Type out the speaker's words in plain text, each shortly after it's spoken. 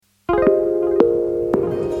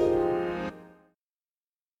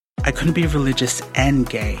I couldn't be religious and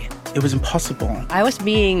gay. It was impossible. I was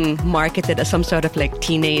being marketed as some sort of like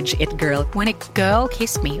teenage it girl. When a girl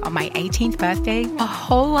kissed me on my 18th birthday, a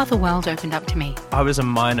whole other world opened up to me. I was a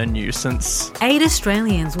minor nuisance. 8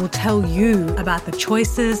 Australians will tell you about the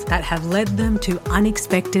choices that have led them to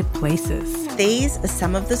unexpected places. These are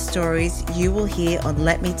some of the stories you will hear on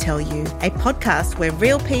Let Me Tell You, a podcast where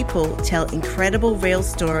real people tell incredible real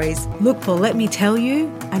stories. Look for Let Me Tell You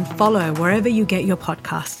and follow wherever you get your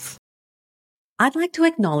podcasts. I'd like to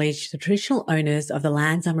acknowledge the traditional owners of the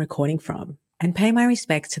lands I'm recording from and pay my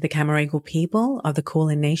respects to the Camaragal people of the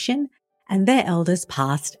Kulin Nation and their elders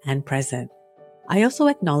past and present. I also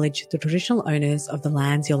acknowledge the traditional owners of the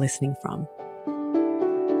lands you're listening from.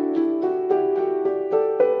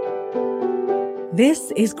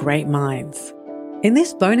 This is Great Minds. In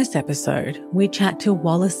this bonus episode, we chat to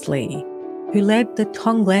Wallace Lee, who led the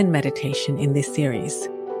Tonglen meditation in this series.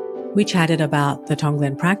 We chatted about the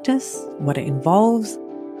Tonglen practice, what it involves,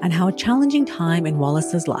 and how a challenging time in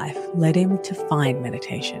Wallace's life led him to find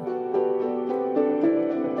meditation.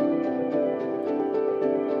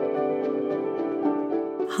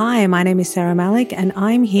 Hi, my name is Sarah Malik, and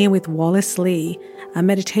I'm here with Wallace Lee, a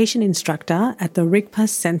meditation instructor at the Rigpa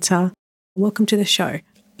Centre. Welcome to the show.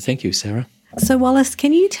 Thank you, Sarah. So, Wallace,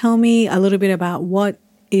 can you tell me a little bit about what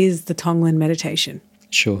is the Tonglen meditation?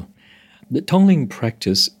 Sure. The Tonglen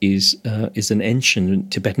practice is an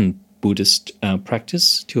ancient Tibetan Buddhist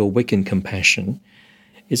practice to awaken compassion.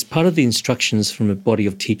 It's part of the instructions from a body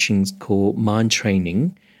of teachings called mind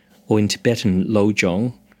training, or in Tibetan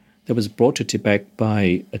Lojong, that was brought to Tibet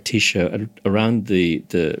by a teacher around the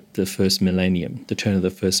first millennium, the turn of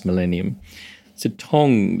the first millennium. So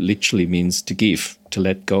Tong literally means to give, to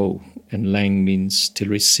let go, and Lang means to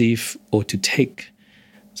receive or to take.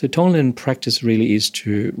 So Tonglen practice really is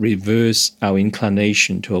to reverse our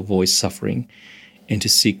inclination to avoid suffering and to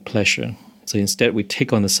seek pleasure. So instead we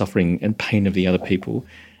take on the suffering and pain of the other people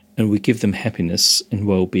and we give them happiness and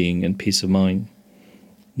well-being and peace of mind.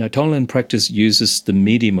 Now Tonglen practice uses the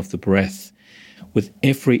medium of the breath. With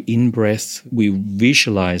every in-breath, we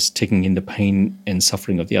visualize taking in the pain and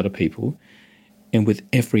suffering of the other people. And with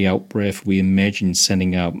every out-breath, we imagine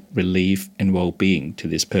sending out relief and well-being to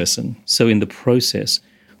this person. So in the process,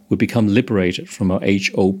 we become liberated from our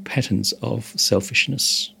age-old patterns of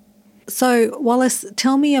selfishness. So, Wallace,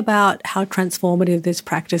 tell me about how transformative this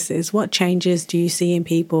practice is. What changes do you see in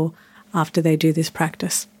people after they do this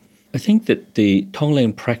practice? I think that the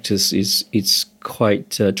Tonglen practice is quite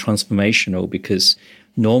transformational because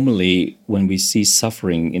normally when we see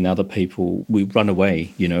suffering in other people, we run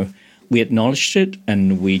away, We acknowledge it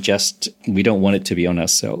and we don't want it to be on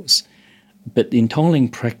ourselves. But in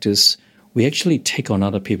Tonglen practice, we actually take on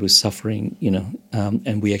other people's suffering,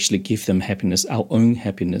 and we actually give them happiness, our own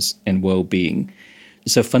happiness and well-being.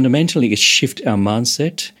 So fundamentally, it shifts our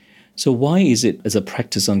mindset. So why is it as a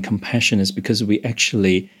practice on compassion is because we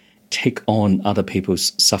actually take on other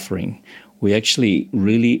people's suffering. We actually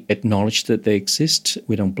really acknowledge that they exist.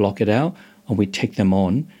 We don't block it out, and we take them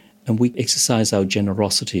on, and we exercise our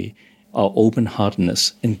generosity, our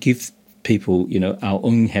open-heartedness, and give people, our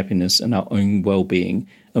own happiness and our own well-being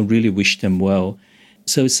and really wish them well.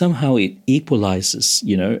 So somehow it equalizes,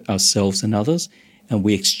 ourselves and others, and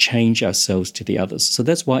we exchange ourselves to the others. So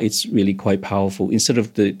that's why it's really quite powerful. Instead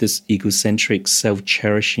of this egocentric,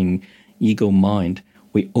 self-cherishing ego mind,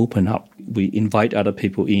 we open up, we invite other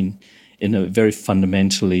people in a very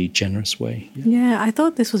fundamentally generous way. Yeah, I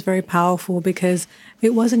thought this was very powerful because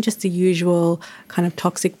it wasn't just the usual kind of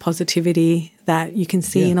toxic positivity that you can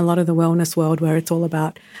see in a lot of the wellness world where it's all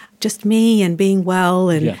about just me and being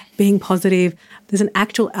well and being positive. There's an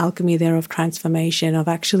actual alchemy there of transformation, of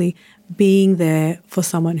actually being there for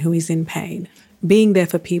someone who is in pain, being there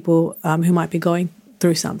for people who might be going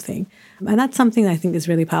through something. And that's something that I think is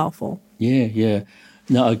really powerful. Yeah.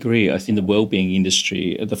 No, I agree. I think the well-being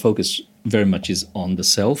industry, the focus very much is on the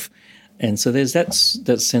self. And so there's that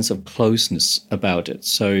sense of closeness about it.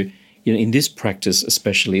 So, in this practice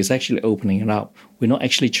especially, it's actually opening it up. We're not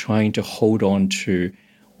actually trying to hold on to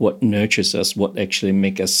what nurtures us, what actually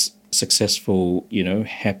make us successful,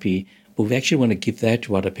 happy. But we actually want to give that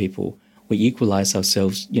to other people. We equalize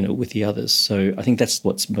ourselves, with the others. So I think that's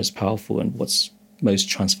what's most powerful and what's most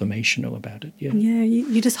transformational about it. Yeah,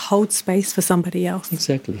 you just hold space for somebody else.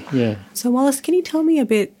 Exactly, yeah. So Wallace, can you tell me a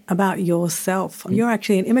bit about yourself? You're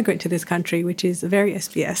actually an immigrant to this country, which is very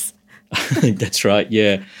SBS. That's right,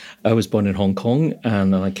 yeah. I was born in Hong Kong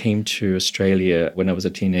and I came to Australia when I was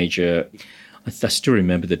a teenager. I still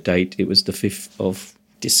remember the date. It was the 5th of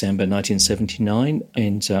December 1979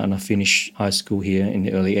 and I finished high school here in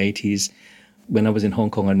the early 80s. when I was in Hong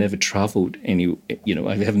Kong, I never traveled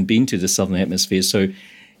I haven't been to the Southern Hemisphere. So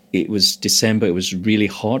it was December. It was really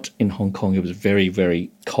hot in Hong Kong. It was very, very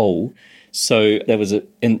cold. So there was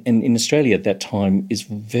in Australia at that time is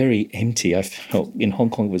very empty. I felt in Hong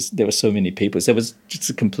Kong there were so many people. So it was just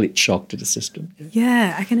a complete shock to the system.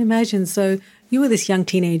 Yeah, I can imagine. So you were this young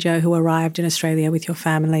teenager who arrived in Australia with your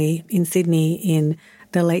family in Sydney in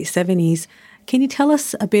the late 70s. Can you tell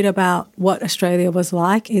us a bit about what Australia was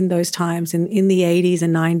like in those times, in the 80s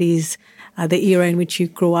and 90s, the era in which you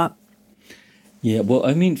grew up? Yeah, well,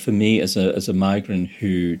 I mean, for me as a migrant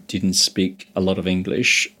who didn't speak a lot of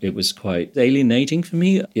English, it was quite alienating for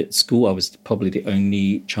me. At school, I was probably the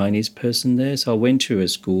only Chinese person there. So I went to a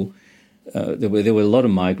school. There were a lot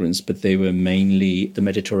of migrants, but they were mainly the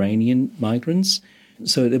Mediterranean migrants.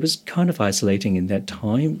 So it was kind of isolating in that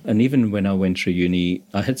time. And even when I went through uni,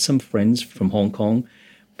 I had some friends from Hong Kong,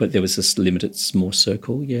 but there was this limited small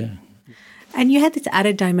circle, yeah. And you had this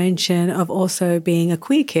added dimension of also being a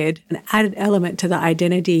queer kid, an added element to the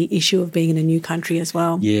identity issue of being in a new country as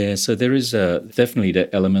well. Yeah, so there is definitely that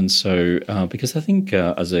element. So because I think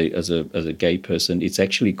as a gay person, it's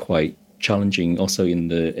actually quite challenging also in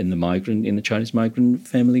the Chinese migrant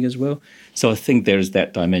family as well. So I think there is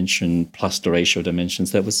that dimension plus the racial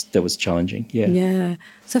dimensions that was challenging. Yeah. Yeah.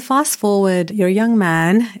 So fast forward, you're a young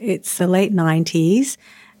man. It's the late 90s.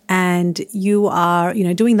 And you are,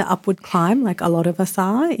 doing the upward climb like a lot of us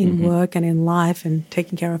are in work and in life and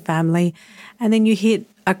taking care of family. And then you hit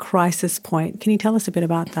a crisis point. Can you tell us a bit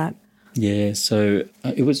about that? Yeah, so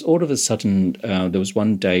it was all of a sudden, there was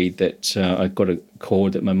one day that I got a call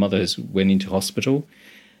that my mother went into hospital,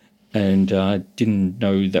 and I didn't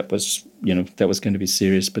know that was going to be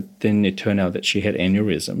serious. But then it turned out that she had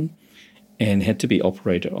aneurysm and had to be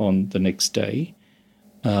operated on the next day.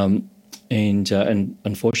 And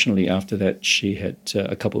unfortunately, after that, she had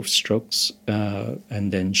a couple of strokes,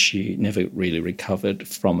 and then she never really recovered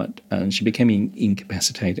from it. And she became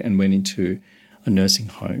incapacitated and went into a nursing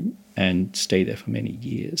home and stayed there for many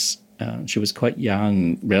years. She was quite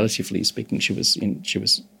young, relatively speaking. She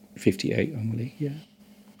was 58 only. Yeah.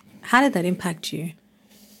 How did that impact you?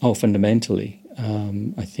 Oh, fundamentally.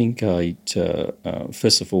 I think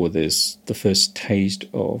first of all, there's the first taste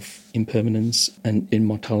of impermanence and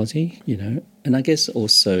immortality, and I guess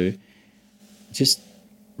also just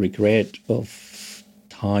regret of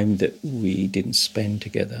time that we didn't spend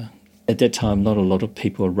together. At that time, not a lot of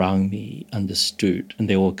people around me understood, and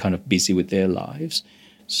they were all kind of busy with their lives.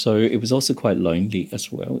 So it was also quite lonely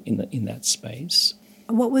as well in that space.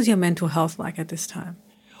 What was your mental health like at this time?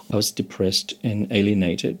 I was depressed and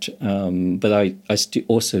alienated, but I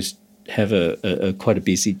also have a quite a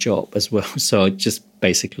busy job as well. So I just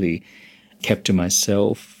basically kept to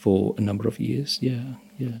myself for a number of years. Yeah.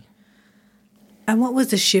 And what was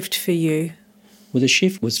the shift for you? Well, the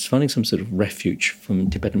shift was finding some sort of refuge from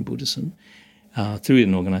Tibetan Buddhism through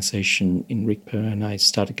an organization in Rigpa, and I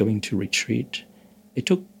started going to retreat. It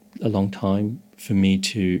took a long time for me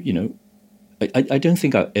to, I don't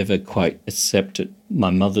think I ever quite accepted my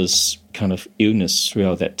mother's kind of illness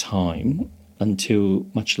throughout that time until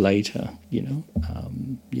much later,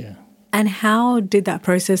 yeah. And how did that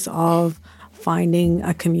process of finding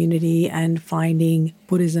a community and finding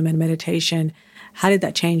Buddhism and meditation, how did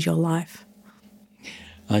that change your life?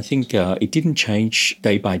 I think it didn't change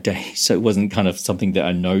day by day, so it wasn't kind of something that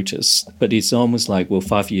I noticed. But it's almost like,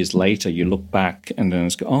 5 years later, you look back and then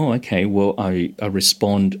it's go, oh, okay, well, I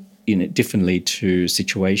respond differently to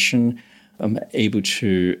situation. I'm able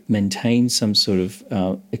to maintain some sort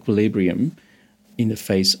of equilibrium in the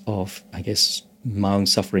face of, I guess, my own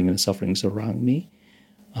suffering and the sufferings around me.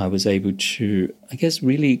 I was able to, I guess,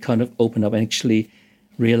 really kind of open up and actually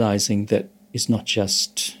realizing that it's not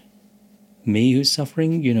just me who's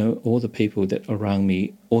suffering, all the people that are around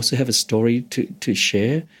me also have a story to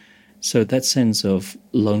share. So that sense of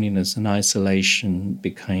loneliness and isolation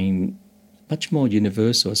became much more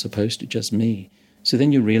universal as opposed to just me. So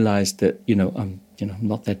then you realize that, I'm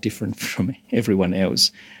not that different from everyone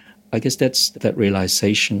else. I guess that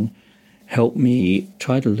realization helped me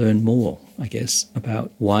try to learn more, I guess,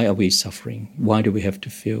 about why are we suffering? Why do we have to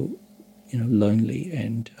feel, lonely?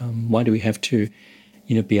 And why do we have to,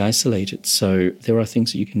 be isolated? So there are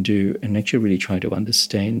things that you can do and actually really try to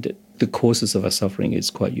understand that the causes of our suffering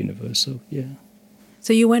is quite universal, yeah.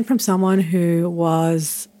 So you went from someone who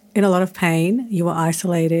was in a lot of pain, you were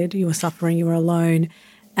isolated, you were suffering, you were alone.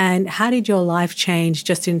 And how did your life change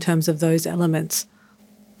just in terms of those elements?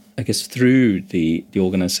 I guess through the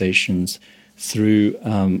organizations, through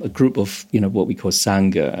a group of, what we call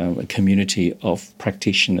Sangha, a community of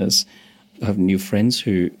practitioners. I have new friends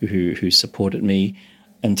who supported me.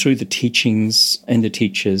 and through the teachings and the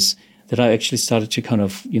teachers that I actually started to kind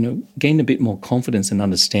of, gain a bit more confidence and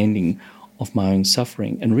understanding of my own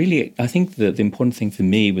suffering. And really, I think the important thing for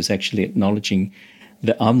me was actually acknowledging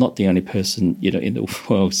that I'm not the only person, in the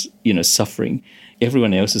world, suffering.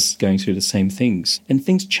 Everyone else is going through the same things. And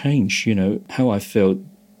things change, how I felt,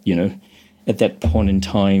 at that point in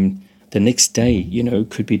time. The next day,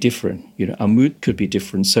 could be different. Our mood could be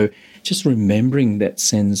different. So just remembering that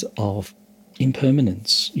sense of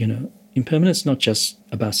impermanence, impermanence, not just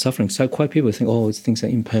about suffering. So quite people think, things are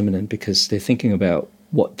impermanent because they're thinking about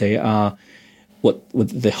what they are, what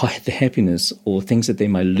the happiness or things that they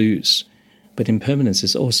might lose. But impermanence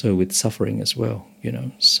is also with suffering as well,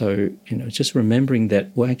 So, just remembering that,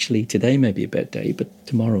 actually today may be a bad day, but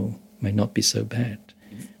tomorrow may not be so bad.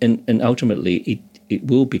 And ultimately it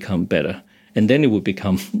will become better, and then it will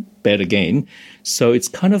become bad again. So it's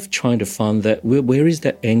kind of trying to find that where is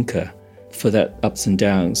that anchor for that ups and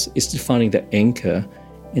downs? It's finding that anchor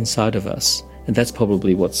inside of us, and that's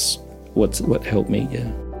probably what helped me.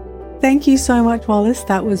 Yeah. Thank you so much, Wallace.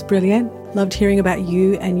 That was brilliant. Loved hearing about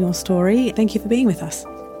you and your story. Thank you for being with us.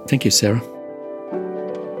 Thank you, Sarah.